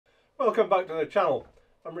Welcome back to the channel.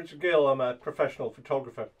 I'm Richard Gill, I'm a professional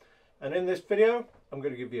photographer, and in this video I'm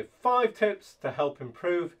going to give you 5 tips to help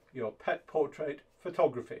improve your pet portrait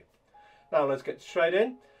photography. Now let's get straight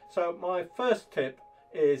in. So my first tip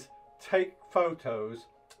is take photos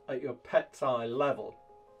at your pet's eye level,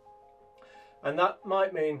 and that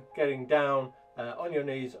might mean getting down on your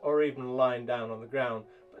knees or even lying down on the ground,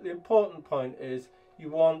 but the important point is you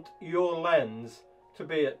want your lens to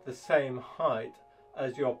be at the same height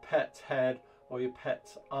as your pet's head or your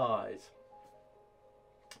pet's eyes.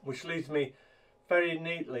 Which leads me very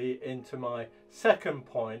neatly into my second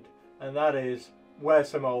point, and that is wear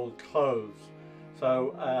some old clothes.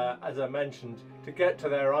 So as I mentioned, to get to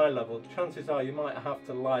their eye level, chances are you might have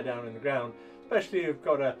to lie down in the ground, especially if you've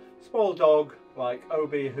got a small dog like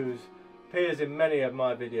Obi, who appears in many of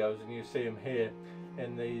my videos, and you see him here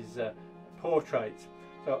in these portraits.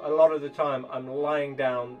 So a lot of the time I'm lying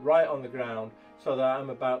down right on the ground so that I'm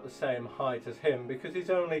about the same height as him, because he's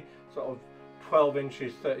only sort of 12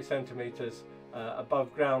 inches, 30 centimeters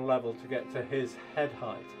above ground level to get to his head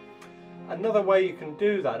height. Another way you can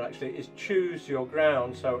do that actually is choose your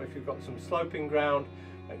ground. So if you've got some sloping ground,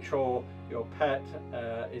 make sure your pet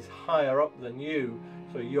is higher up than you,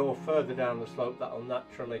 so you're further down the slope. That'll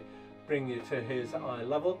naturally bring you to his eye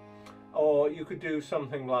level. Or you could do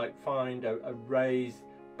something like find a raised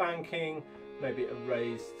banking, maybe a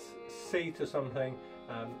raised seat or something,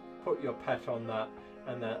 put your pet on that,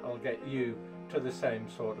 and that'll get you to the same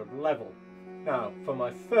sort of level. Now for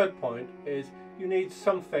my third point is you need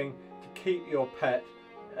something to keep your pet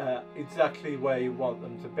exactly where you want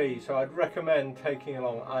them to be. So I'd recommend taking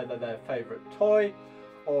along either their favorite toy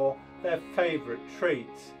or their favorite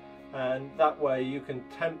treats, and that way you can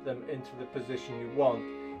tempt them into the position you want.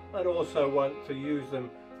 I'd also want to use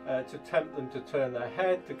them to tempt them to turn their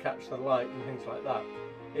head to catch the light and things like that.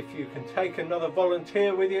 If you can take another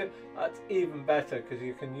volunteer with you, that's even better, because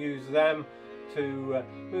you can use them to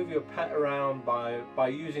move your pet around by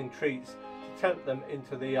using treats to tempt them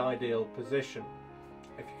into the ideal position.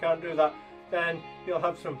 If you can't do that, then you'll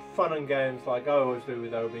have some fun and games like I always do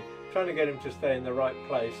with Obi, trying to get him to stay in the right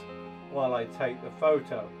place while I take the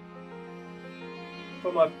photo.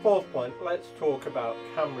 For my fourth point, let's talk about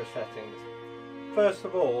camera settings. First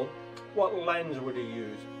of all, what lens would you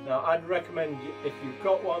use? Now I'd recommend, if you've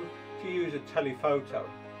got one, to use a telephoto.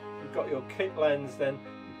 If you've got your kit lens, then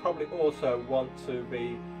you probably also want to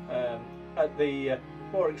be at the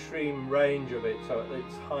more extreme range of it, so at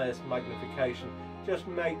its highest magnification. Just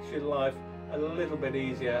makes your life a little bit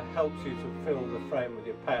easier, helps you to fill the frame with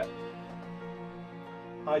your pet.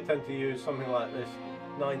 I tend to use something like this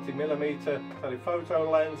 90mm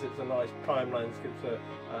telephoto lens. It's a nice prime lens, gives a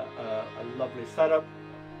lovely setup.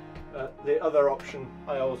 The other option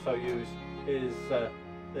I also use is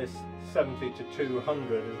this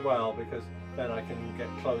 70-200 as well, because then I can get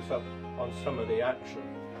close up on some of the action,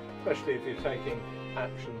 especially if you're taking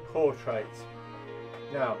action portraits.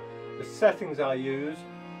 Now the settings I usually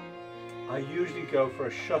go for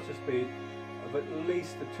a shutter speed of at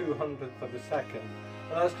least a 200th of a second,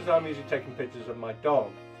 and that's because I'm usually taking pictures of my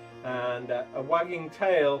dog, and a wagging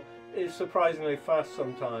tail is surprisingly fast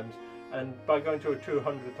sometimes, and by going to a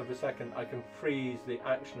 200th of a second I can freeze the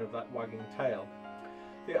action of that wagging tail.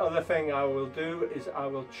 The other thing I will do is I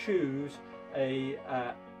will choose a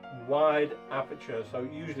wide aperture, so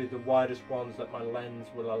usually the widest ones that my lens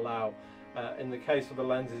will allow. In the case of the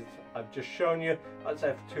lenses I've just shown you, that's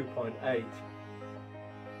f2.8.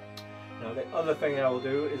 Now the other thing I will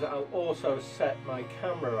do is I'll also set my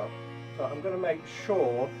camera up. So I'm going to make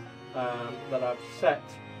sure that I've set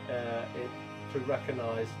it to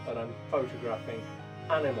recognise that I'm photographing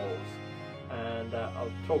animals, and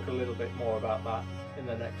I'll talk a little bit more about that in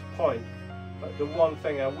the next point. But the one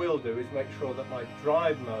thing I will do is make sure that my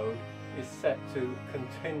drive mode is set to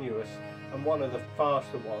continuous, and one of the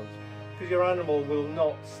faster ones, because your animal will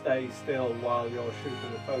not stay still while you're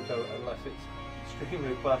shooting the photo unless it's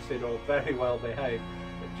extremely placid or very well behaved.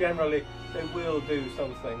 But generally they will do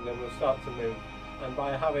something, they will start to move, and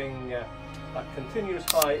by having that continuous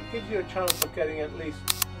high, it gives you a chance of getting at least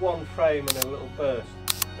one frame in a little burst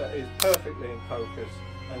that is perfectly in focus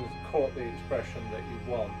and has caught the expression that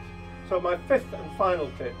you want. So my fifth and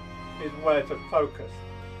final tip is where to focus.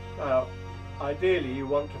 Now ideally you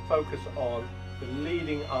want to focus on the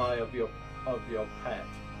leading eye of your pet.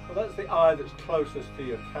 So that's the eye that's closest to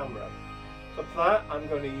your camera. So for that I'm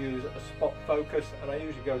going to use a spot focus, and I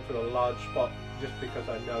usually go to a large spot just because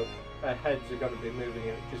I know their heads are going to be moving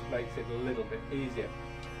and it just makes it a little bit easier.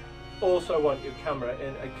 Also want your camera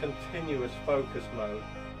in a continuous focus mode,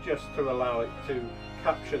 just to allow it to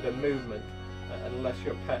capture the movement, unless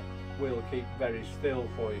your pet will keep very still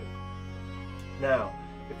for you. Now,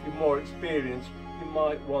 if you're more experienced, you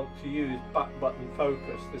might want to use back button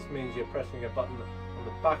focus. This means you're pressing a button on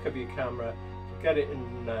the back of your camera to get it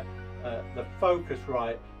in the focus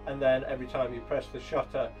right, and then every time you press the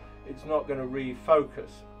shutter, it's not going to refocus.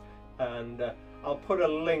 And I'll put a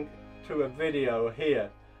link to a video here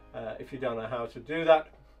if you don't know how to do that.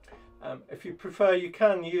 If you prefer, you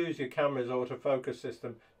can use your camera's autofocus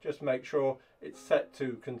system. Just make sure it's set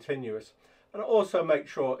to continuous, and also make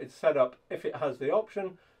sure it's set up, if it has the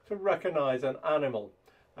option, to recognize an animal.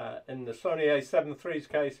 In the Sony a7 III's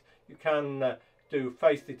case, you can do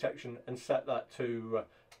face detection and set that to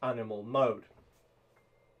animal mode.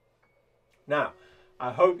 Now,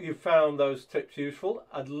 I hope you found those tips useful.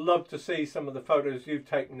 I'd love to see some of the photos you've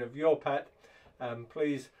taken of your pet.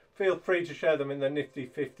 Please feel free to share them in the Nifty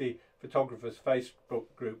 50 Photographers Facebook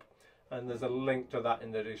group, and there's a link to that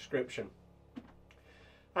in the description.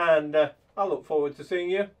 And I look forward to seeing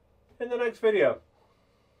you in the next video.